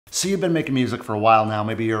So you've been making music for a while now.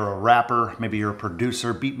 Maybe you're a rapper, maybe you're a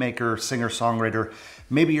producer, beat maker, singer, songwriter.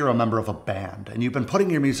 Maybe you're a member of a band and you've been putting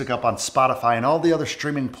your music up on Spotify and all the other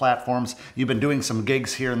streaming platforms. You've been doing some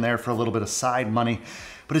gigs here and there for a little bit of side money,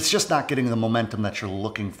 but it's just not getting the momentum that you're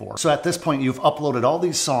looking for. So at this point, you've uploaded all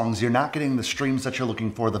these songs, you're not getting the streams that you're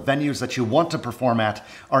looking for, the venues that you want to perform at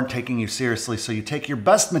aren't taking you seriously, so you take your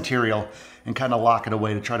best material and kind of lock it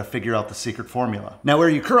away to try to figure out the secret formula. Now where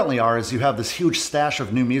you currently are is you have this huge stash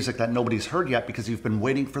of new music that nobody's heard yet because you've been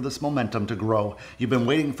waiting for this momentum to grow. You've been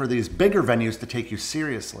waiting for these bigger venues to take you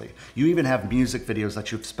seriously. You even have music videos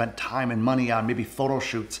that you've spent time and money on, maybe photo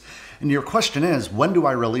shoots. And your question is, when do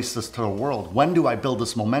I release this to the world? When do I build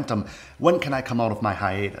this momentum? When can I come out of my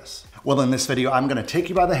hiatus? Well, in this video, I'm gonna take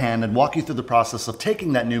you by the hand and walk you through the process of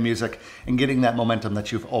taking that new music and getting that momentum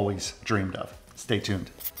that you've always dreamed of. Stay tuned.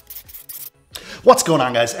 What's going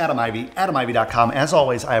on, guys? Adam Ivy, AdamIvy.com. As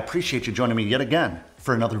always, I appreciate you joining me yet again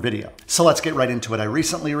for another video. So let's get right into it. I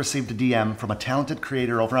recently received a DM from a talented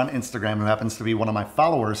creator over on Instagram who happens to be one of my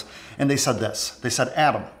followers, and they said this. They said,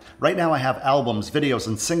 Adam, right now I have albums, videos,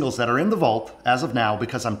 and singles that are in the vault as of now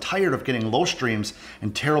because I'm tired of getting low streams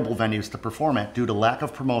and terrible venues to perform at due to lack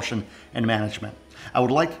of promotion and management. I would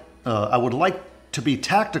like to be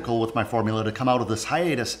tactical with my formula to come out of this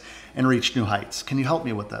hiatus and reach new heights. Can you help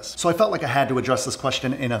me with this? So I felt like I had to address this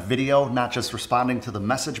question in a video, not just responding to the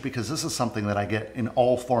message, because this is something that I get in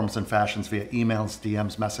all forms and fashions via emails,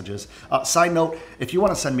 DMs, messages. Side note, if you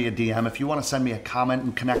want to send me a DM, if you want to send me a comment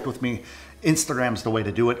and connect with me, Instagram's the way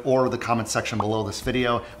to do it, or the comment section below this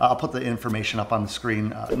video. I'll put the information up on the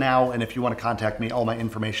screen now, and if you want to contact me, all my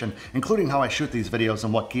information, including how I shoot these videos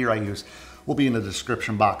and what gear I use, will be in the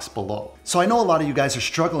description box below. So I know a lot of you guys are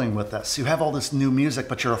struggling with this. You have all this new music,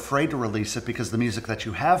 but you're afraid to release it because the music that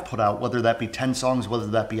you have put out, whether that be 10 songs, whether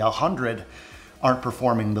that be 100, aren't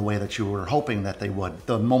performing the way that you were hoping that they would.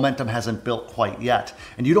 The momentum hasn't built quite yet.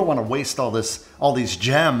 And you don't want to waste all these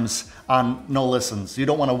gems on no listens. You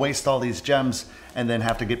don't want to waste all these gems and then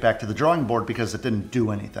have to get back to the drawing board because it didn't do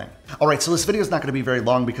anything. All right, so this video is not going to be very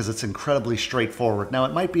long because it's incredibly straightforward. Now,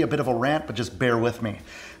 it might be a bit of a rant, but just bear with me.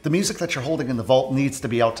 The music that you're holding in the vault needs to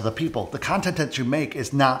be out to the people. The content that you make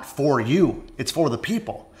is not for you, it's for the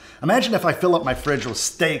people. Imagine if I fill up my fridge with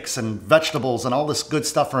steaks and vegetables and all this good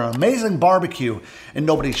stuff for an amazing barbecue and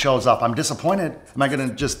nobody shows up. I'm disappointed. Am I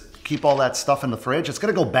gonna just keep all that stuff in the fridge? It's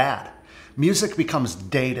gonna go bad. Music becomes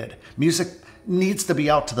dated. Music needs to be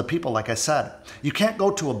out to the people, like I said. You can't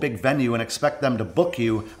go to a big venue and expect them to book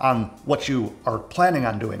you on what you are planning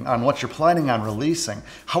on doing, on what you're planning on releasing.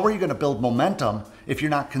 How are you gonna build momentum if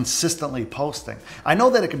you're not consistently posting? I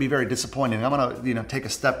know that it can be very disappointing. I'm gonna take a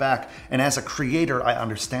step back, and as a creator, I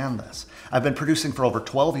understand this. I've been producing for over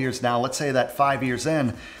 12 years now. Let's say that 5 years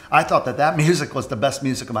in, I thought that music was the best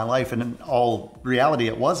music of my life, and in all reality,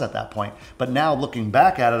 it was at that point. But now looking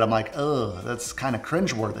back at it, I'm like, ugh, that's kind of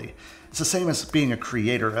cringeworthy. It's the same as being a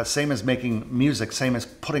creator, same as making music, same as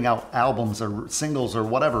putting out albums or singles or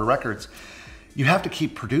whatever, records. You have to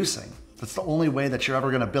keep producing. That's the only way that you're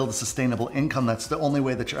ever gonna build a sustainable income. That's the only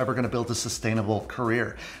way that you're ever gonna build a sustainable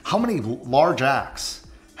career. How many large acts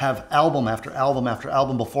have album after album after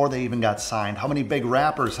album before they even got signed? How many big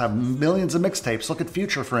rappers have millions of mixtapes? Look at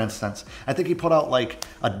Future, for instance. I think he put out like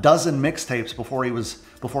a dozen mixtapes before he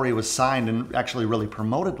was signed and actually really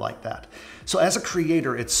promoted like that. So as a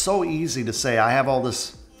creator, it's so easy to say, I have all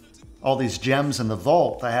these gems in the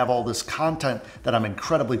vault. I have all this content that I'm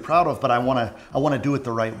incredibly proud of, but I wanna do it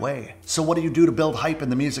the right way. So what do you do to build hype in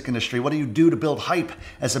the music industry? What do you do to build hype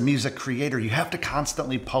as a music creator? You have to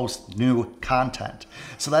constantly post new content.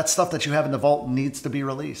 So that stuff that you have in the vault needs to be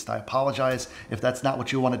released. I apologize if that's not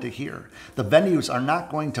what you wanted to hear. The venues are not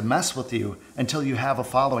going to mess with you until you have a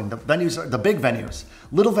following. The venues are the big venues.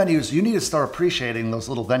 Little venues, you need to start appreciating those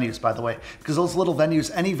little venues, by the way, because those little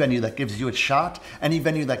venues, any venue that gives you a shot, any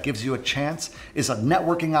venue that gives you a chance is a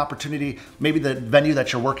networking opportunity. Maybe the venue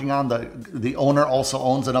that you're working on, the owner also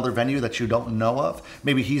owns another venue that you don't know of.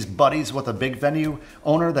 Maybe he's buddies with a big venue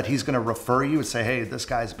owner that he's gonna refer you and say, hey, this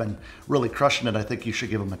guy's been really crushing it. I think you should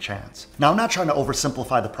give him a chance. Now, I'm not trying to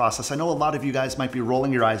oversimplify the process. I know a lot of you guys might be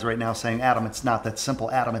rolling your eyes right now saying, Adam, it's not that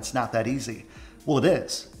simple. Adam, it's not that easy. Well, it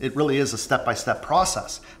is. It really is a step-by-step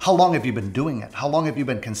process. How long have you been doing it? How long have you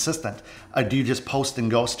been consistent? Do you just post and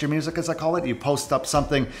ghost your music, as I call it? You post up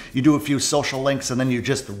something, you do a few social links, and then you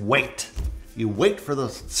just wait. You wait for the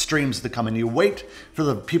streams to come in. You wait for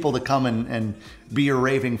the people to come and be your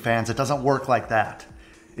raving fans. It doesn't work like that.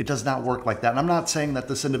 It does not work like that. And I'm not saying that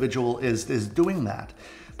this individual is doing that.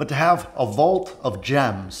 But to have a vault of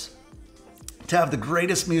gems, to have the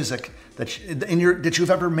greatest music that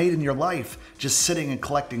you've ever made in your life just sitting and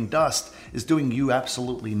collecting dust is doing you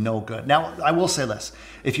absolutely no good. Now, I will say this.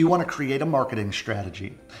 If you want to create a marketing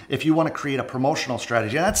strategy, if you want to create a promotional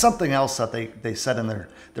strategy, and that's something else that they said in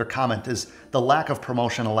their comment, is the lack of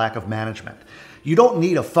promotion, a lack of management. You don't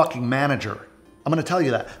need a fucking manager. I'm going to tell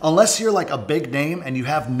you that. Unless you're like a big name and you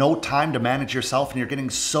have no time to manage yourself and you're getting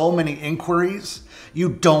so many inquiries, you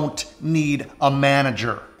don't need a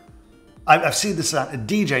manager. I've seen this,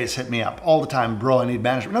 DJs hit me up all the time, bro, I need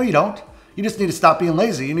management. No, you don't. You just need to stop being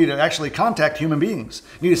lazy. You need to actually contact human beings.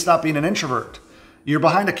 You need to stop being an introvert. You're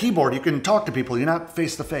behind a keyboard. You can talk to people. You're not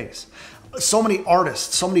face to face. So many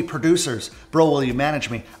artists, so many producers, bro, will you manage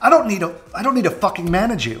me? I don't need to fucking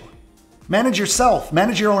manage you. Manage yourself.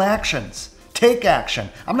 Manage your own actions. Take action.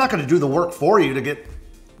 I'm not going to do the work for you to get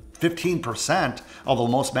 15%, although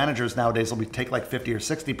most managers nowadays will take like 50 or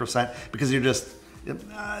 60% because you're just,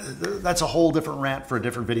 that's a whole different rant for a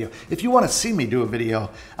different video. If you want to see me do a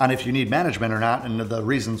video on if you need management or not and the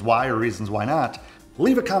reasons why or reasons why not,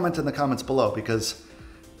 leave a comment in the comments below, because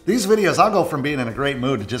these videos, I'll go from being in a great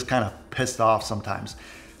mood to just kind of pissed off sometimes.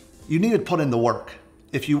 You need to put in the work.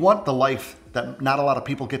 If you want the life that not a lot of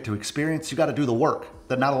people get to experience, you got to do the work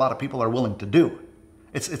that not a lot of people are willing to do.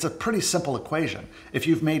 It's a pretty simple equation. If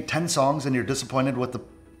you've made 10 songs and you're disappointed with the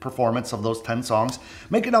performance of those 10 songs,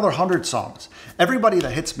 make another 100 songs. Everybody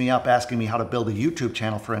that hits me up asking me how to build a YouTube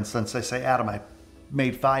channel, for instance, they say, Adam, I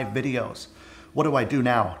made 5 videos. What do I do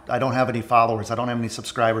now? I don't have any followers. I don't have any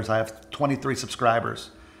subscribers. I have 23 subscribers.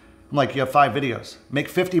 I'm like, you have 5 videos. Make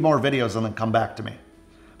 50 more videos and then come back to me.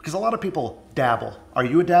 Because a lot of people dabble. Are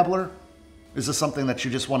you a dabbler? Is this something that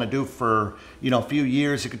you just want to do for, a few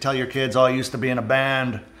years? You could tell your kids, oh, I used to be in a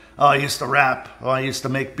band. Oh, I used to rap. Oh, I used to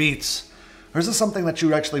make beats. Or is this something that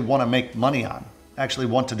you actually want to make money on, actually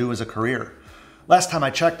want to do as a career? Last time I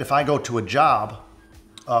checked, if I go to a job,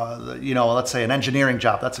 let's say an engineering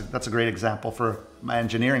job, that's a great example for my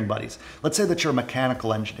engineering buddies. Let's say that you're a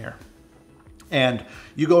mechanical engineer and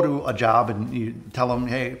you go to a job and you tell them,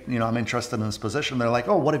 hey, I'm interested in this position. They're like,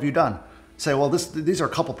 oh, what have you done? Say, well, these are a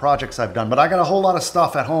couple projects I've done, but I got a whole lot of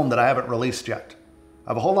stuff at home that I haven't released yet. I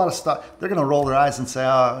have a whole lot of stuff. They're going to roll their eyes and say,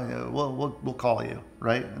 we'll call you,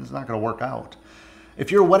 right? And it's not going to work out.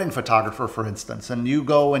 If you're a wedding photographer, for instance, and you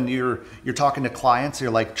go and you're talking to clients, you're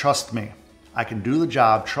like, trust me, I can do the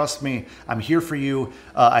job. Trust me, I'm here for you.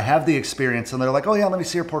 I have the experience. And they're like, oh yeah, let me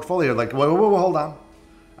see your portfolio. Like, whoa, hold on.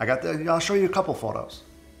 I'll show you a couple photos.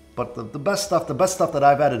 But the best stuff that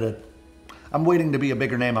I've edited, I'm waiting to be a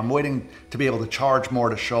bigger name. I'm waiting to be able to charge more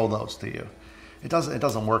to show those to you. It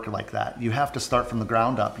doesn't work like that. You have to start from the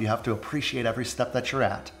ground up. You have to appreciate every step that you're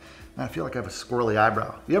at. And I feel like I have a squirrely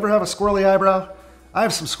eyebrow. You ever have a squirrely eyebrow? I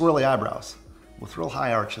have some squirrely eyebrows with real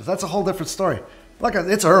high arches. That's a whole different story.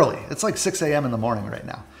 It's early. It's like 6 a.m. in the morning right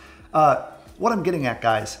now. What I'm getting at,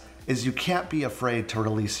 guys, is you can't be afraid to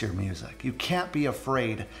release your music. You can't be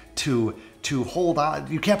afraid to hold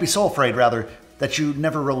on. You can't be so afraid, rather, that you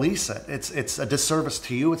never release it. It's a disservice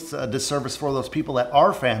to you. It's a disservice for those people that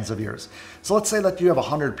are fans of yours. So let's say that you have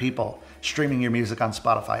 100 people streaming your music on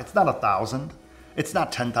Spotify. It's not 1,000. It's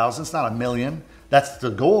not 10,000. It's not 1 million. That's the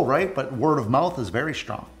goal, right? But word of mouth is very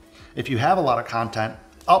strong. If you have a lot of content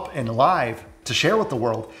up and live to share with the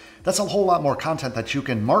world, that's a whole lot more content that you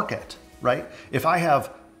can market, right? If I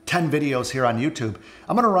have 10 videos here on YouTube,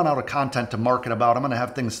 I'm gonna run out of content to market about. I'm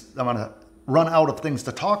gonna run out of things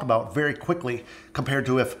to talk about very quickly compared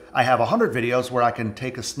to if I have 100 videos where I can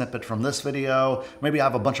take a snippet from this video. Maybe I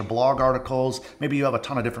have a bunch of blog articles. Maybe you have a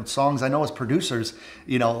ton of different songs. I know as producers,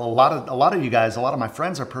 a lot of you guys, a lot of my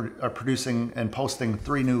friends are producing and posting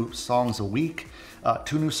 3 new songs a week,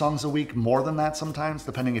 2 new songs a week, more than that sometimes,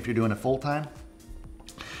 depending if you're doing it full time.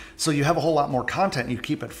 So you have a whole lot more content. You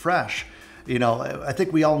keep it fresh. I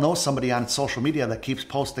think we all know somebody on social media that keeps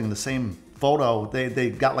posting the same photo. They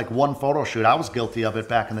got like one photo shoot. I was guilty of it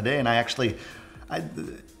back in the day, and I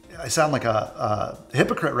sound like a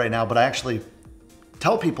hypocrite right now, but I actually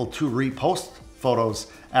tell people to repost photos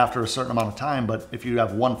after a certain amount of time. But if you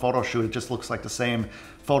have one photo shoot, it just looks like the same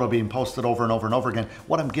photo being posted over and over and over again.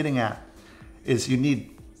 What I'm getting at is you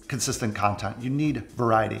need consistent content. You need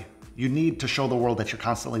variety. You need to show the world that you're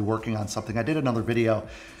constantly working on something. I did another video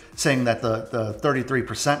saying that the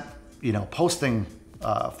 33% posting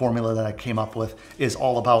formula that I came up with is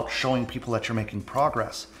all about showing people that you're making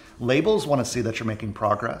progress. Labels want to see that you're making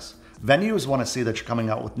progress. Venues want to see that you're coming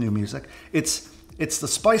out with new music. It's the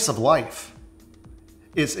spice of life.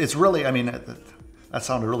 It's really, that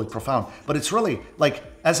sounded really profound, but it's really like,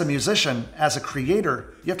 as a musician, as a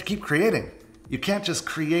creator, you have to keep creating. You can't just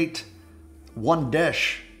create one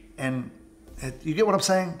dish you get what I'm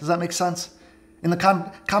saying? Does that make sense? In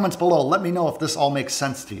the comments below, let me know if this all makes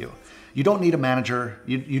sense to you. You don't need a manager.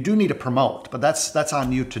 You do need to promote, but that's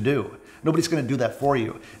on you to do. Nobody's going to do that for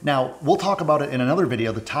you. Now, we'll talk about it in another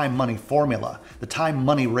video, the time-money formula, the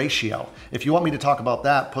time-money ratio. If you want me to talk about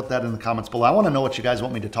that, put that in the comments below. I want to know what you guys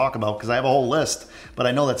want me to talk about because I have a whole list, but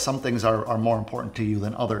I know that some things are more important to you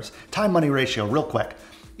than others. Time-money ratio, real quick.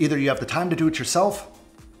 Either you have the time to do it yourself,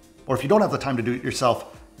 or if you don't have the time to do it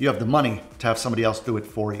yourself, you have the money to have somebody else do it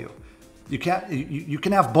for you. You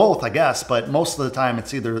can have both, I guess, but most of the time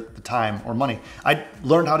it's either the time or money. I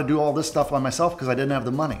learned how to do all this stuff by myself because I didn't have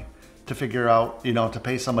the money to figure out, to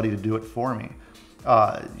pay somebody to do it for me.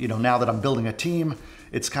 Now that I'm building a team,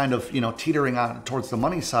 it's kind of, teetering on towards the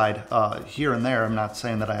money side here and there. I'm not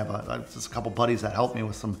saying that I have just a couple buddies that help me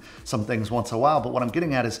with some things once in a while, but what I'm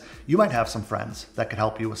getting at is you might have some friends that could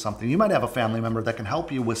help you with something. You might have a family member that can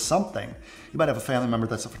help you with something. You might have a family member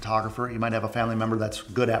that's a photographer. You might have a family member that's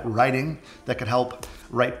good at writing that could help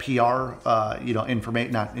write PR,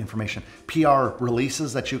 PR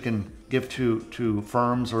releases that you can give to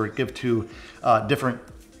firms or give to different,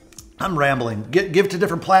 I'm rambling, give to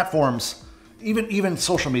different platforms. Even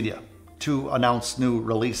social media to announce new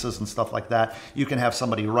releases and stuff like that. You can have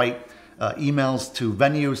somebody write emails to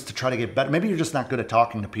venues to try to get better. Maybe you're just not good at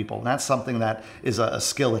talking to people. And that's something that is a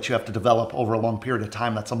skill that you have to develop over a long period of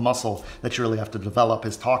time. That's a muscle that you really have to develop,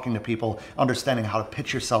 is talking to people, understanding how to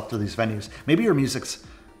pitch yourself to these venues. Maybe your music's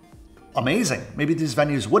amazing. Maybe these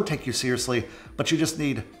venues would take you seriously, but you just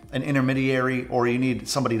need an intermediary, or you need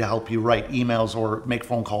somebody to help you write emails or make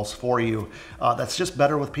phone calls for you. That's just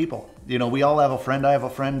better with people. We all have a friend. I have a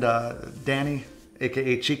friend, Danny,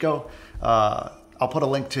 aka Chico. I'll put a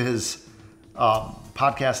link to his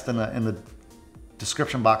podcast in the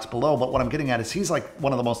description box below. But what I'm getting at is he's like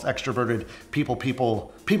one of the most extroverted people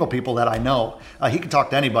that I know. He can talk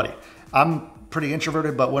to anybody. I'm pretty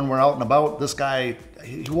introverted, but when we're out and about, this guy,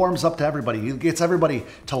 he warms up to everybody. He gets everybody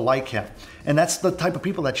to like him. And that's the type of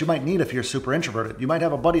people that you might need if you're super introverted. You might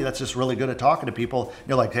have a buddy that's just really good at talking to people.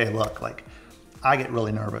 You're like, hey, look, I get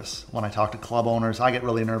really nervous when I talk to club owners. I get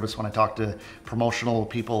really nervous when I talk to promotional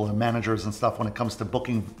people and managers and stuff when it comes to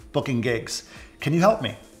booking gigs. Can you help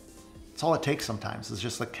me? That's all it takes sometimes. It's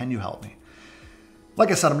just like, can you help me? Like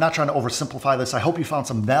I said, I'm not trying to oversimplify this. I hope you found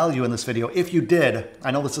some value in this video. If you did, I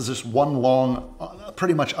know this is just one long,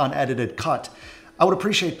 pretty much unedited cut. I would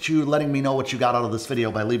appreciate you letting me know what you got out of this video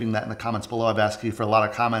by leaving that in the comments below. I've asked you for a lot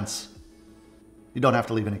of comments. You don't have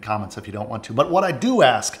to leave any comments if you don't want to. But what I do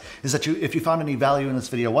ask is that if you found any value in this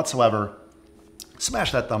video whatsoever,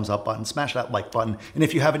 smash that thumbs up button, smash that like button. And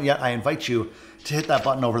if you haven't yet, I invite you to hit that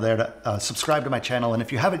button over there to subscribe to my channel. And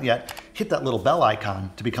if you haven't yet, hit that little bell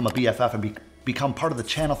icon to become a BFF and become part of the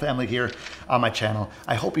channel family here on my channel.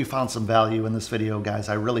 I hope you found some value in this video, guys.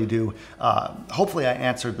 I really do. Hopefully I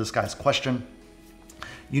answered this guy's question.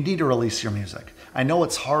 You need to release your music. I know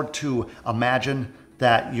it's hard to imagine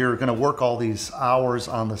that you're gonna work all these hours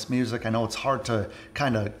on this music. I know it's hard to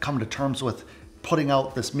kind of come to terms with putting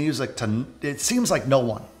out this music to, it seems like no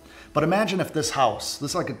one. But imagine if this house,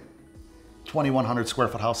 this is like a 2,100 square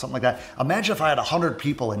foot house, something like that. Imagine if I had 100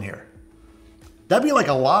 people in here. That'd be like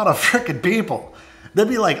a lot of freaking people. That'd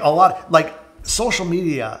be like a lot, like social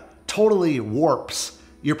media totally warps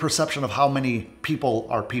your perception of how many people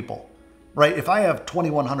are people, right? If I have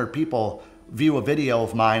 2,100 people view a video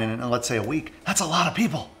of mine in let's say a week, that's a lot of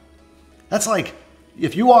people. That's like,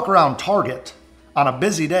 if you walk around Target on a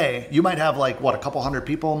busy day, you might have like, what, a couple hundred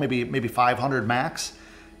people, maybe 500 max.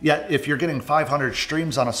 Yet if you're getting 500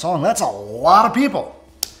 streams on a song, that's a lot of people.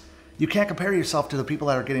 You can't compare yourself to the people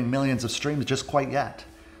that are getting millions of streams just quite yet.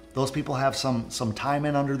 Those people have some time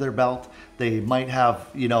in under their belt. They might have,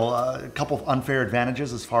 a couple of unfair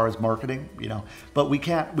advantages as far as marketing, but we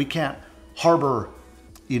can't harbor,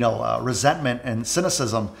 resentment and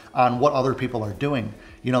cynicism on what other people are doing.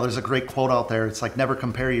 There's a great quote out there. It's like, never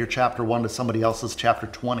compare your chapter 1 to somebody else's chapter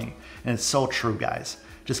 20. And it's so true, guys.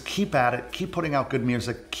 Just keep at it. Keep putting out good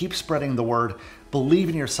music. Keep spreading the word. Believe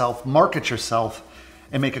in yourself. Market yourself.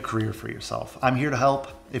 And make a career for yourself. I'm here to help.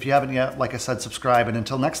 If you haven't yet, like I said, subscribe. And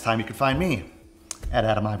until next time, you can find me at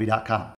adamivy.com.